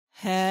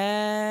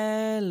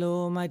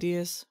Hello, my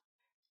dears.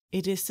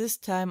 It is this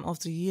time of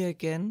the year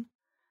again,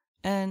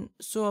 and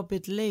so a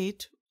bit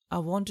late, I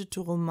wanted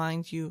to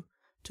remind you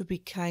to be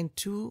kind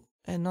to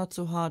and not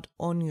so hard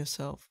on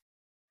yourself.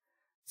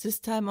 This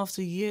time of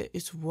the year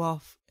is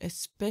rough,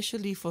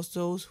 especially for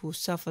those who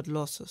suffered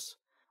losses,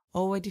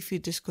 already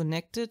feel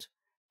disconnected,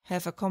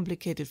 have a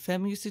complicated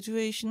family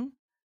situation,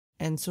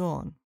 and so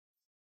on.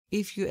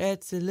 If you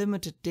add the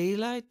limited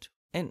daylight,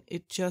 and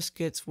it just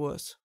gets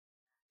worse.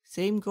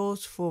 Same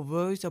goes for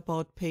worries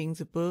about paying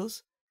the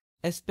bills,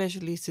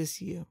 especially this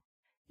year.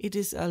 It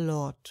is a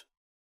lot.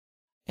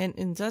 And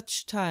in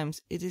such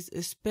times, it is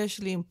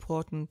especially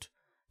important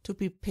to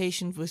be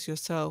patient with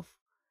yourself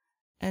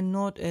and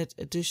not add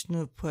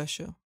additional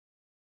pressure.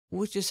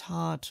 Which is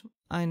hard,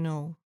 I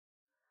know.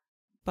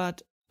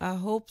 But I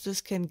hope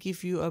this can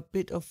give you a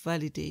bit of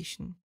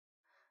validation.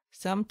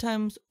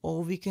 Sometimes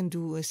all we can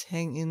do is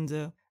hang in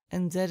there,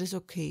 and that is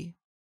okay.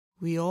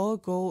 We all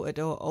go at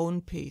our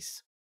own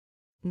pace.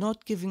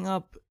 Not giving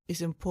up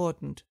is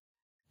important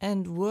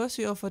and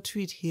worthy of a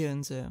treat here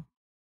and there.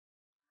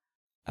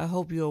 I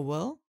hope you are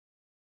well.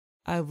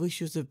 I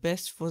wish you the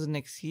best for the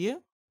next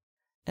year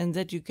and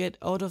that you get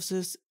out of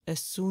this as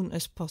soon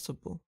as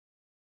possible.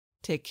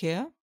 Take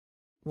care,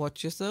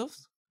 watch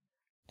yourselves,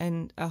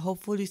 and I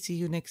hopefully see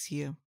you next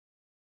year.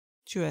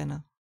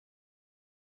 Joanna.